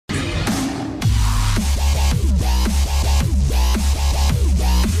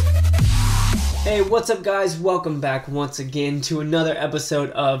Hey, what's up guys? Welcome back once again to another episode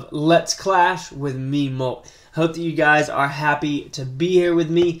of Let's Clash with me, Molt. Hope that you guys are happy to be here with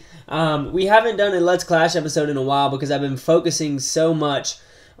me. We haven't done a Let's Clash episode in a while because I've been focusing so much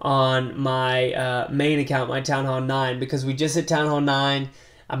on my main account, my Town Hall 9, because we just hit Town Hall 9.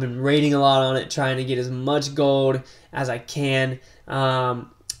 I've been raiding a lot on it, trying to get as much gold as I can.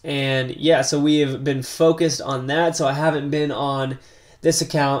 And yeah, so we have been focused on that, so I haven't been on this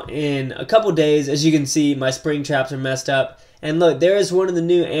account in a couple days. As you can see, my spring traps are messed up. And look, there is one of the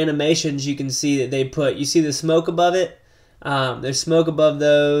new animations you can see that they put. You see the smoke above it? There's smoke above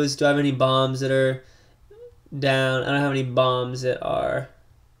those. Do I have any bombs that are down? I don't have any bombs that are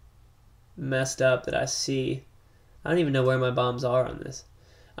messed up that I see. I don't even know where my bombs are on this.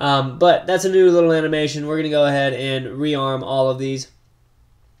 But that's a new little animation. We're going to go ahead and rearm all of these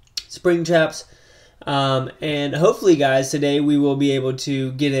spring traps. And hopefully, guys, today we will be able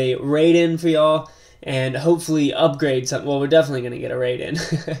to get a raid in for y'all and hopefully upgrade something. Well, we're definitely going to get a raid in,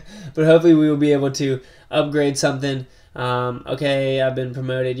 but hopefully we will be able to upgrade something. Okay, I've been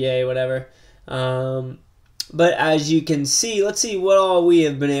promoted, yay, whatever. But as you can see, let's see what all we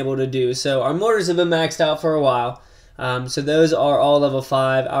have been able to do. So our mortars have been maxed out for a while. So those are all level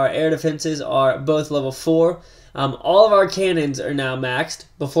 5. Our air defenses are both level 4. All of our cannons are now maxed.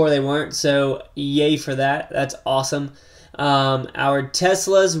 Before they weren't, so yay for that. That's awesome. Our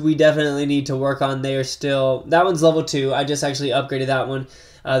Teslas, we definitely need to work on. They are still... That one's level 2. I just actually upgraded that one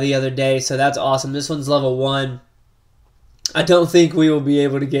the other day, so that's awesome. This one's level 1. I don't think we will be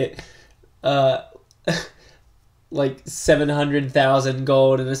able to get like 700,000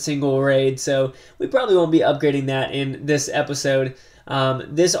 gold in a single raid, so we probably won't be upgrading that in this episode.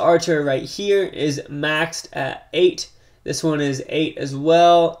 This archer right here is maxed at 8. This one is 8 as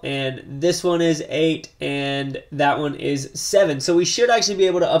well, and this one is 8, and that one is 7. So we should actually be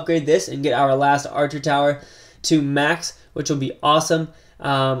able to upgrade this and get our last archer tower to max, which will be awesome.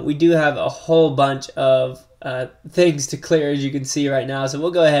 We do have a whole bunch of things to clear, as you can see right now, so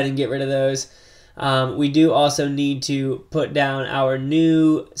we'll go ahead and get rid of those. We do also need to put down our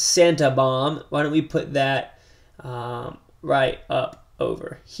new Santa bomb. Why don't we put that right up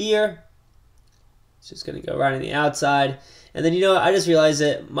over here? It's just going to go right on the outside. And then, you know what? I just realized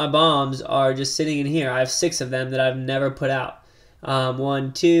that my bombs are just sitting in here. I have 6 of them that I've never put out.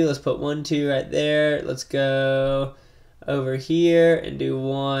 1, 2. Let's put 1, 2 right there. Let's go over here and do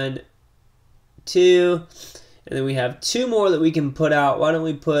 1, 2. And then we have 2 more that we can put out. Why don't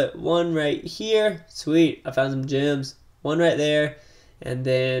we put 1 right here? Sweet. I found some gems. 1 right there. And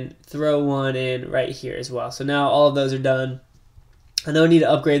then throw 1 in right here as well. So now all of those are done. I know I need to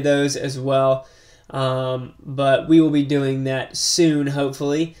upgrade those as well, but we will be doing that soon,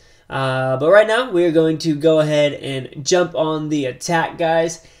 hopefully. But right now, we are going to go ahead and jump on the attack,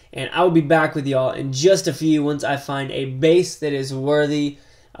 guys, and I will be back with y'all in just a few once I find a base that is worthy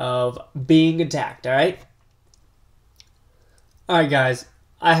of being attacked, all right? All right, guys,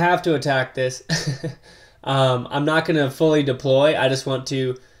 I have to attack this. I'm not going to fully deploy. I just want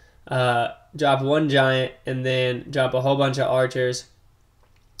to drop 1 giant and then drop a whole bunch of archers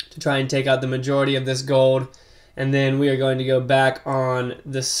to try and take out the majority of this gold, and then we are going to go back on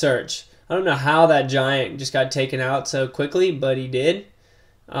the search. I don't know how that giant just got taken out so quickly, but he did.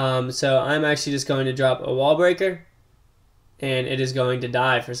 So I'm actually just going to drop a wall breaker, and it is going to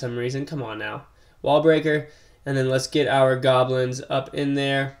die for some reason. Come on now. Wall breaker, and then let's get our goblins up in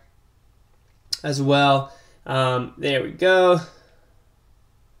there as well. There we go.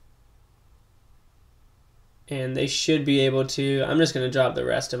 And they should be able to... I'm just going to drop the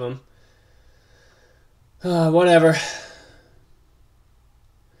rest of them. Whatever.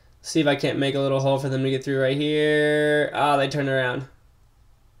 See if I can't make a little hole for them to get through right here. Ah, they turned around.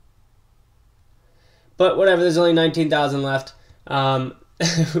 But whatever, there's only 19,000 left.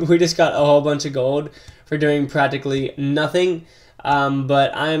 We just got a whole bunch of gold for doing practically nothing.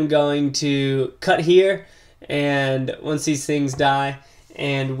 But I'm going to cut here, and once these things die,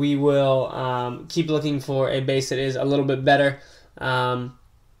 and we will keep looking for a base that is a little bit better. But I'm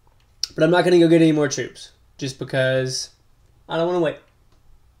not going to go get any more troops, just because I don't want to wait.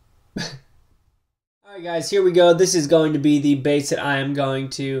 Alright guys, here we go. This is going to be the base that I am going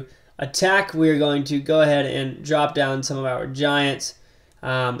to attack. We are going to go ahead and drop down some of our giants,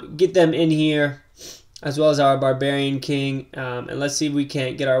 get them in here, as well as our Barbarian King, and let's see if we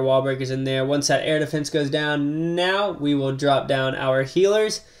can't get our wall breakers in there. Once that air defense goes down, now we will drop down our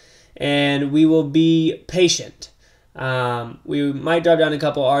healers, and we will be patient. We might drop down a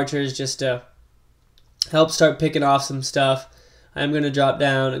couple archers just to help start picking off some stuff. I'm going to drop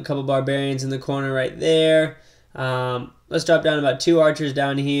down a couple barbarians in the corner right there. Let's drop down about 2 archers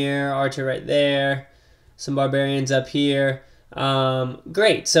down here, archer right there, some barbarians up here.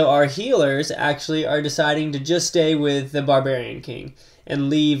 Great, so our healers actually are deciding to just stay with the barbarian king and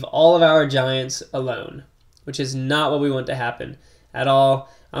leave all of our giants alone, which is not what we want to happen at all.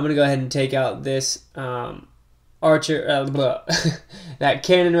 I'm going to go ahead and take out this archer, that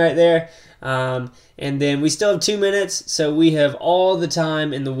cannon right there. And then we still have 2 minutes, so we have all the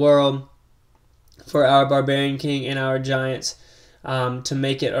time in the world for our barbarian king and our giants to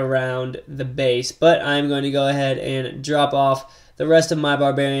make it around the base. But I'm going to go ahead and drop off the rest of my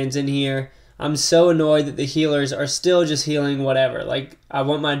barbarians in here. I'm so annoyed that the healers are still just healing whatever. Like, I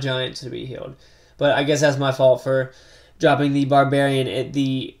want my giants to be healed. But I guess that's my fault for dropping the barbarian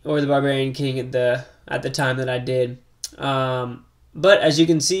or the barbarian king at the time that I did. But as you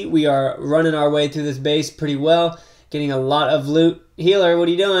can see, we are running our way through this base pretty well, getting a lot of loot. Healer, what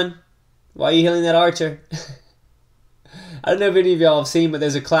are you doing? Why are you healing that archer? I don't know if any of y'all have seen, but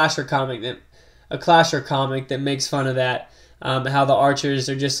there's a Clasher comic that makes fun of that. How the archers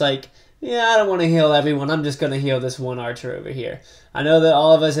are just like, yeah, I don't want to heal everyone. I'm just going to heal this one archer over here. I know that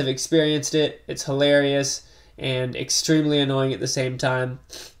all of us have experienced it. It's hilarious and extremely annoying at the same time.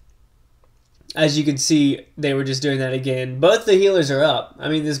 As you can see, they were just doing that again. Both the healers are up. I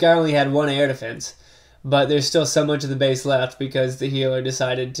mean, this guy only had 1 air defense, but there's still so much of the base left because the healer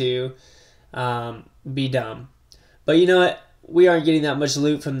decided to be dumb. But you know what? We aren't getting that much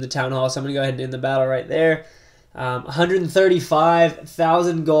loot from the town hall, so I'm going to go ahead and end the battle right there.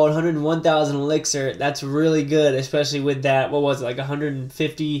 135,000 gold, 101,000 elixir. That's really good, especially with that, what was it, like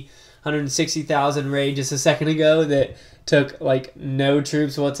 160,000 raid just a second ago that took like no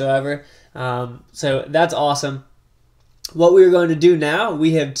troops whatsoever. So that's awesome. What we're going to do now,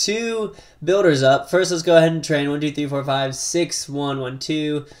 we have 2 builders up. First, let's go ahead and train 1, 2, 3, 4, 5, 6, 1, 1,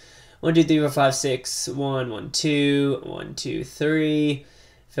 2. 1, 2, 3, 4, 5, 6, 1, 1, 2, 1, 2, 3.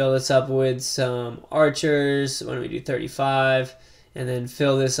 Fill this up with some archers. Why don't we do 35? And then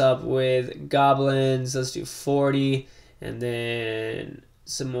fill this up with goblins. Let's do 40. And then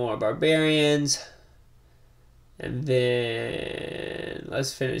some more barbarians. And then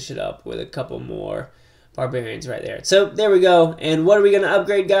let's finish it up with a couple more barbarians right there. So there we go. And what are we going to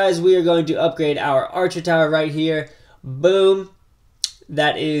upgrade, guys? We are going to upgrade our archer tower right here. Boom.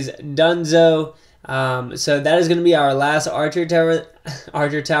 That is donezo. So that is going to be our last archer tower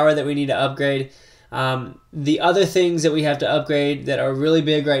that we need to upgrade. The other things that we have to upgrade that are really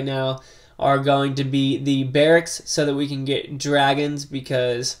big right now are going to be the barracks so that we can get dragons,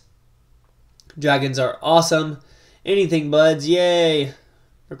 because dragons are awesome. Anything buds, yay!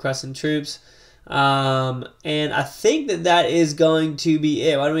 Requesting troops. And I think that is going to be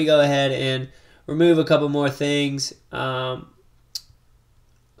it. Why don't we go ahead and remove a couple more things.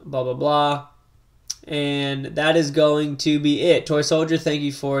 Blah, blah, blah. And that is going to be it. Toy Soldier, thank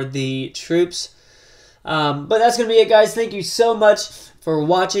you for the troops. But that's going to be it, guys. Thank you so much for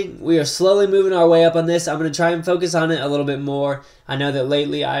watching. We are slowly moving our way up on this. I'm going to try and focus on it a little bit more. I know that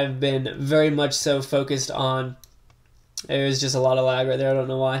lately I've been very much so focused on... There's just a lot of lag right there. I don't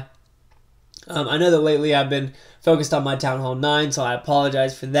know why. I know that lately I've been focused on my Town Hall 9, so I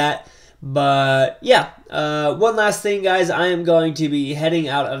apologize for that. But yeah, one last thing, guys. I am going to be heading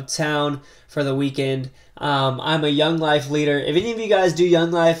out of town for the weekend. I'm a Young Life leader. If any of you guys do Young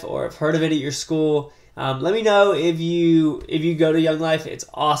Life or have heard of it at your school, let me know if you go to Young Life. It's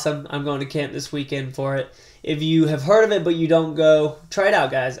awesome. I'm going to camp this weekend for it. If you have heard of it but you don't go, try it out,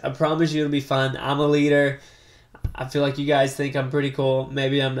 guys. I promise you it'll be fun. I'm a leader. I feel like you guys think I'm pretty cool.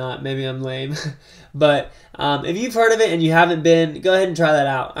 Maybe I'm not. Maybe I'm lame. But if you've heard of it and you haven't been, go ahead and try that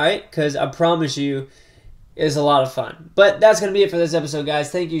out, all right? Because I promise you it's a lot of fun. But that's going to be it for this episode,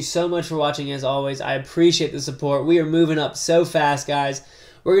 guys. Thank you so much for watching, as always. I appreciate the support. We are moving up so fast, guys.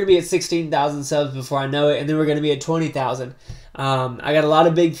 We're going to be at 16,000 subs before I know it, and then we're going to be at 20,000. I got a lot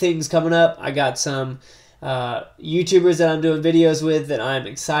of big things coming up. I got some YouTubers that I'm doing videos with that I'm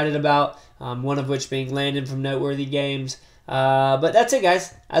excited about. One of which being Landon from Noteworthy Games. But that's it,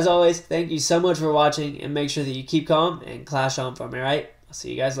 guys. As always, thank you so much for watching, and make sure that you keep calm and clash on for me, alright? I'll see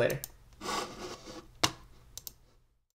you guys later.